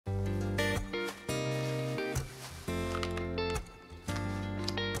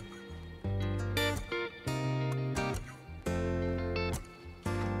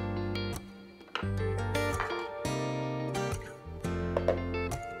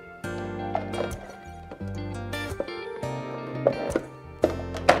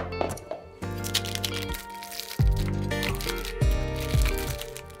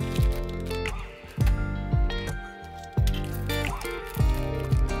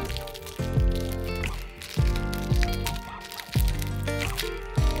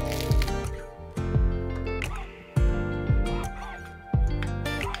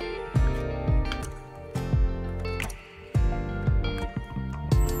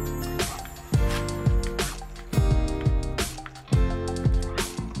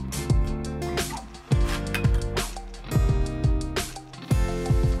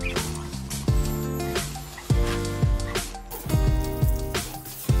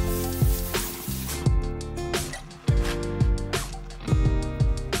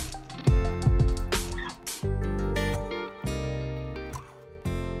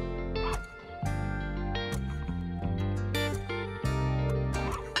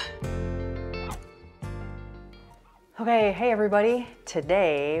Okay, hey everybody.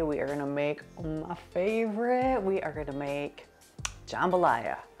 Today we are gonna make my favorite. We are gonna make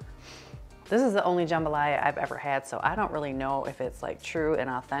jambalaya. This is the only jambalaya I've ever had, so I don't really know if it's like true and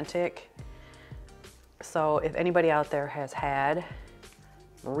authentic. So if anybody out there has had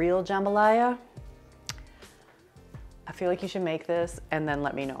real jambalaya, I feel like you should make this and then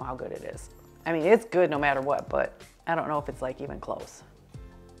let me know how good it is. I mean, it's good no matter what, but I don't know if it's like even close.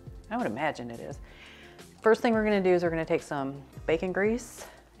 I would imagine it is. First thing we're gonna do is we're gonna take some bacon grease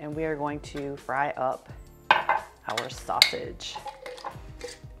and we are going to fry up our sausage.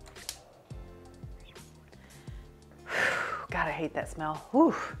 God, I hate that smell.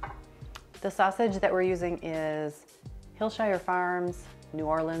 Whew. The sausage that we're using is Hillshire Farms New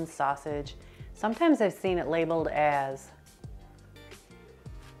Orleans sausage. Sometimes I've seen it labeled as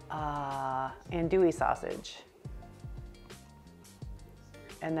Andouille sausage.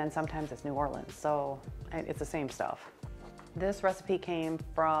 And then sometimes it's New Orleans, so it's the same stuff. This recipe came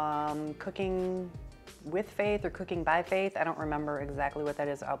from Cooking with Faith or Cooking by Faith. I don't remember exactly what that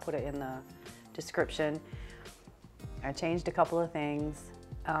is. I'll put it in the description. I changed a couple of things.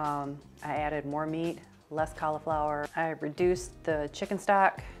 I added more meat, less cauliflower. I reduced the chicken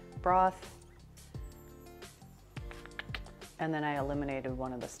stock broth, and then I eliminated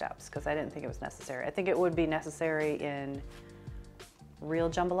one of the steps because I didn't think it was necessary. I think it would be necessary in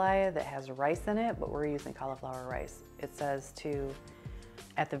real jambalaya that has rice in it, but we're using cauliflower rice. It says to,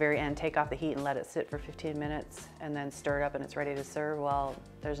 at the very end, take off the heat and let it sit for 15 minutes and then stir it up and it's ready to serve. Well,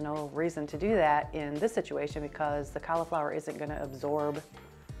 there's no reason to do that in this situation because the cauliflower isn't gonna absorb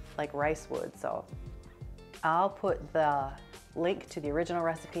like rice would. So I'll put the link to the original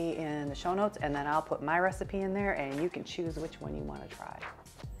recipe in the show notes, and then I'll put my recipe in there and you can choose which one you wanna try.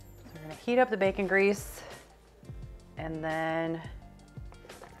 So we're gonna heat up the bacon grease and then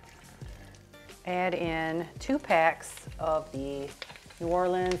add in 2 packs of the New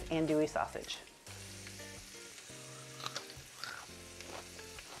Orleans Andouille sausage.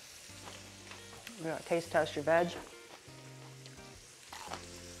 We're gonna taste test your veg.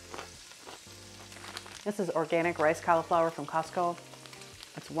 This is organic rice cauliflower from Costco.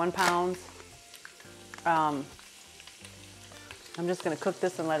 It's 1 pound. I'm just gonna cook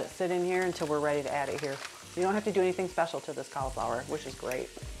this and let it sit in here until we're ready to add it here. You don't have to do anything special to this cauliflower, which is great.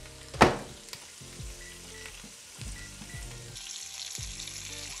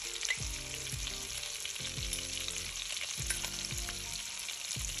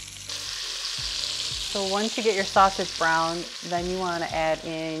 So once you get your sausage brown, then you want to add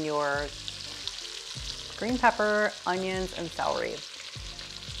in your green pepper, onions, and celery.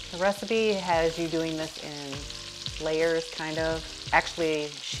 The recipe has you doing this in layers, kind of. Actually,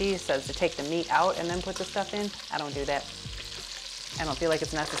 she says to take the meat out and then put the stuff in. I don't do that. I don't feel like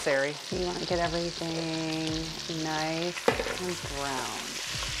it's necessary. You want to get everything nice and brown.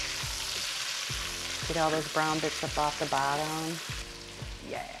 Get all those brown bits up off the bottom.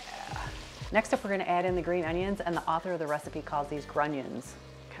 Yeah. Next up, we're gonna add in the green onions, and the author of the recipe calls these grunions,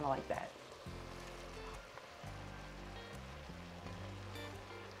 kind of like that.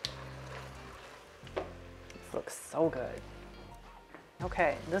 This looks so good.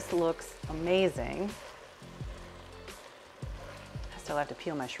 Okay, this looks amazing. I still have to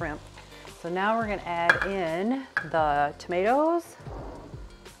peel my shrimp. So now we're gonna add in the tomatoes.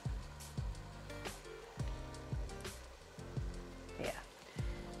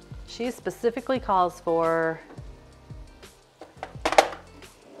 She specifically calls for,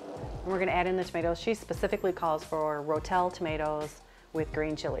 we're gonna add in the tomatoes, she specifically calls for Rotel tomatoes with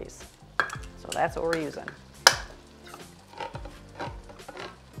green chilies. So that's what we're using.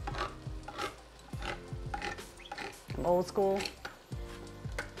 I'm old school.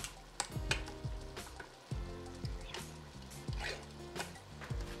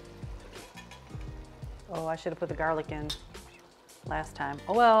 Oh, I should have put the garlic in last time.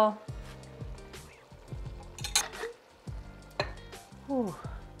 Oh well. Whew.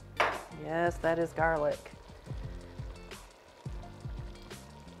 Yes, that is garlic.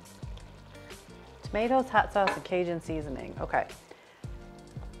 Tomatoes, hot sauce, and Cajun seasoning. Okay.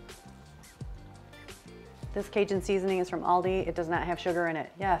 This Cajun seasoning is from Aldi. It does not have sugar in it.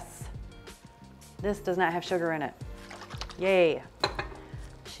 Yes. This does not have sugar in it. Yay.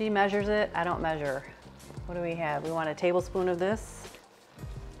 She measures it. I don't measure. What do we have? We want a tablespoon of this.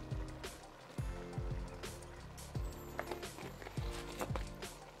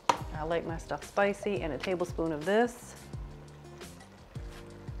 I like my stuff spicy, and a tablespoon of this.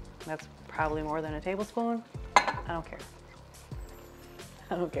 That's probably more than a tablespoon. I don't care.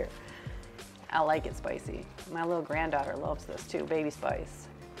 I don't care. I like it spicy. My little granddaughter loves this too, baby spice.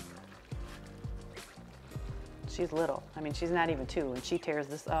 She's little. I mean, she's not even 2, and she tears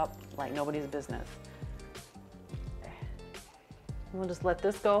this up like nobody's business. We'll just let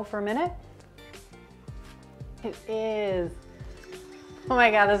this go for a minute. It is. Oh my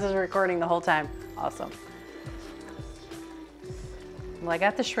God, this is recording the whole time. Awesome. Well, I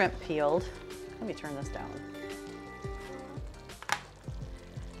got the shrimp peeled. Let me turn this down.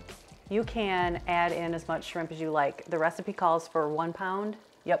 You can add in as much shrimp as you like. The recipe calls for 1 pound.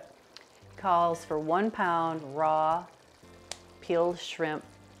 Yep, calls for 1 pound raw peeled shrimp.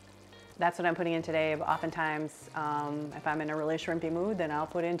 That's what I'm putting in today. But oftentimes, if I'm in a really shrimpy mood, then I'll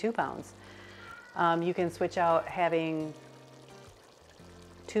put in 2 pounds. You can switch out having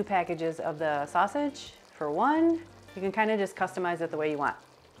 2 packages of the sausage for 1. You can kind of just customize it the way you want.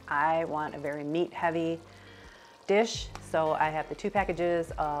 I want a very meat heavy dish, so I have the 2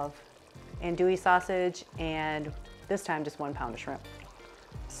 packages of Andouille sausage and this time just 1 pound of shrimp.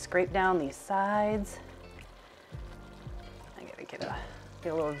 Scrape down these sides. I gotta get a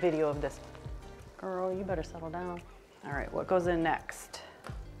little video of this. Girl, you better settle down. All right, what goes in next?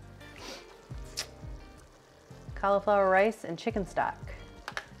 Cauliflower rice and chicken stock.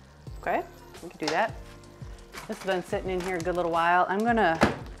 Okay, we can do that. This has been sitting in here a good little while. I'm gonna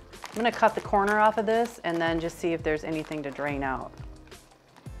cut the corner off of this and then just see if there's anything to drain out.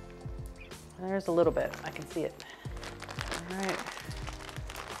 There's a little bit, I can see it. All right,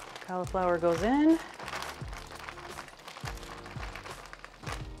 cauliflower goes in.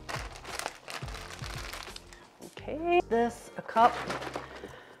 Okay, this, a cup.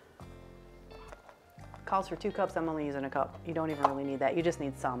 Calls for 2 cups, I'm only using a cup. You don't even really need that, you just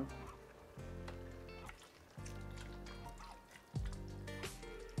need some.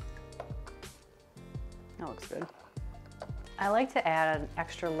 That looks good. I like to add an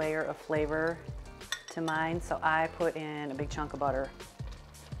extra layer of flavor to mine, so I put in a big chunk of butter.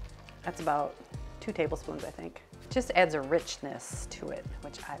 That's about 2 tablespoons, I think. Just adds a richness to it,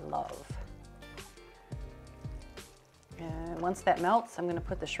 which I love. And once that melts, I'm gonna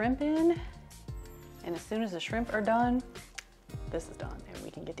put the shrimp in, and as soon as the shrimp are done, this is done, and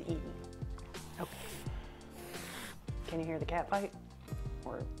we can get to eating. Okay. Can you hear the cat fight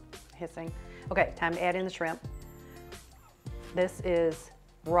or hissing? Okay, time to add in the shrimp. This is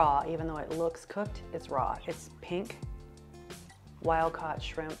raw, even though it looks cooked, it's raw. It's pink, wild-caught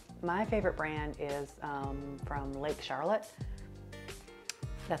shrimp. My favorite brand is from Lake Charlotte.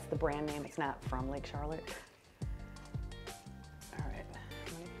 That's the brand name, it's not from Lake Charlotte. All right,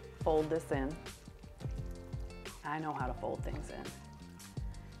 I'm gonna fold this in. I know how to fold things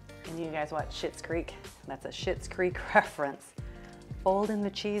in. And you guys watch Schitt's Creek? That's a Schitt's Creek reference. Fold in the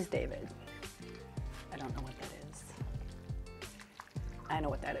cheese, David. I don't know what that is. I know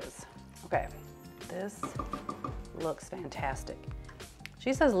what that is. Okay, this looks fantastic.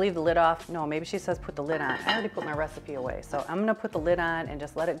 She says leave the lid off. No, maybe she says put the lid on. I already put my recipe away. So I'm gonna put the lid on and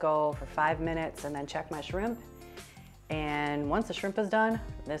just let it go for 5 minutes and then check my shrimp. And once the shrimp is done,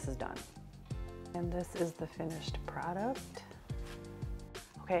 this is done. And this is the finished product.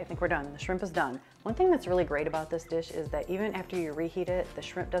 Okay, I think we're done. The shrimp is done. One thing that's really great about this dish is that even after you reheat it, the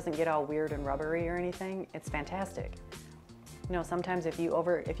shrimp doesn't get all weird and rubbery or anything. It's fantastic. You know, sometimes if you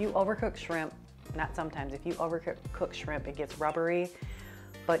overcook shrimp, not sometimes, if you overcook shrimp, it gets rubbery.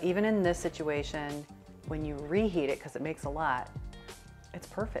 But even in this situation, when you reheat it, because it makes a lot, it's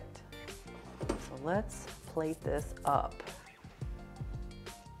perfect. So let's plate this up.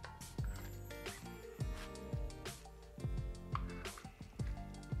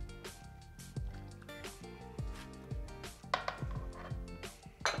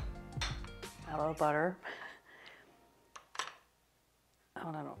 I love butter. Oh,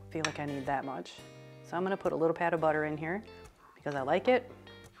 I don't feel like I need that much. So I'm gonna put a little pat of butter in here because I like it.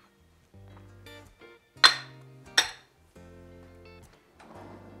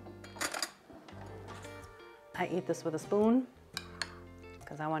 I eat this with a spoon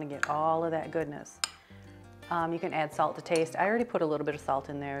because I want to get all of that goodness. You can add salt to taste. I already put a little bit of salt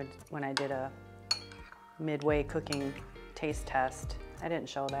in there when I did a midway cooking taste test. I didn't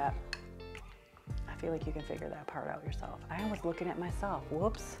show that. I feel like you can figure that part out yourself. I was looking at myself,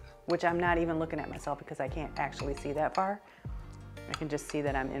 whoops. Which I'm not even looking at myself because I can't actually see that far. I can just see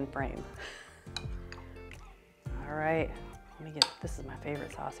that I'm in frame. All right, let me get, this is my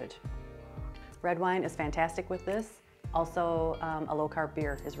favorite sausage. Red wine is fantastic with this. Also, a low carb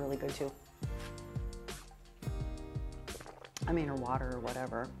beer is really good too. I mean, or water or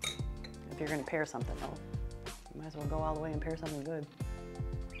whatever. If you're gonna pair something though, you might as well go all the way and pair something good.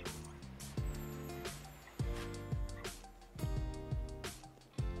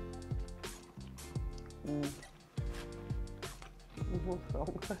 So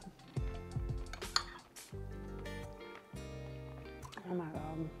good. Oh my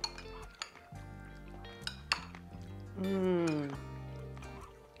God. Mmm.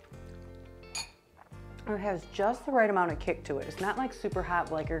 It has just the right amount of kick to it. It's not like super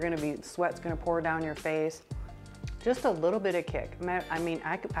hot, like you're gonna be, sweat's gonna pour down your face. Just a little bit of kick. I mean,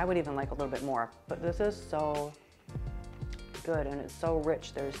 I would even like a little bit more, but this is so good and it's so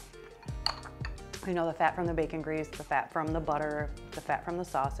rich. There's, you know, the fat from the bacon grease, the fat from the butter, the fat from the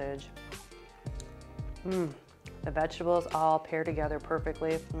sausage. Mmm. The vegetables all pair together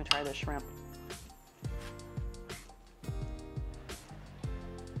perfectly. Let me try this shrimp.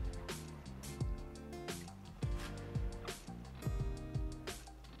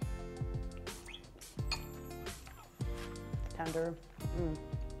 Tender.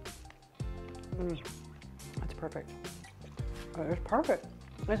 That's perfect. It's perfect.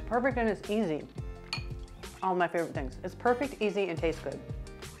 It's perfect and it's easy. All my favorite things. It's perfect, easy, and tastes good.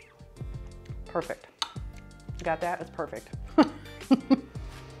 Perfect. Got that? It's perfect.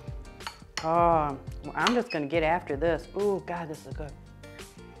 Oh, well, I'm just gonna get after this. Ooh, God, this is good.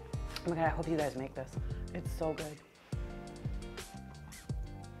 Oh my God, I hope you guys make this. It's so good.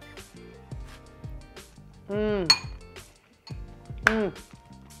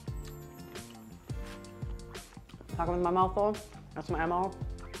 Talking with my mouth full. That's my MO. All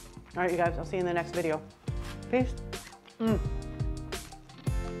right, you guys, I'll see you in the next video. Peace.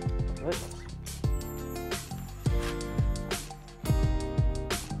 Delicious.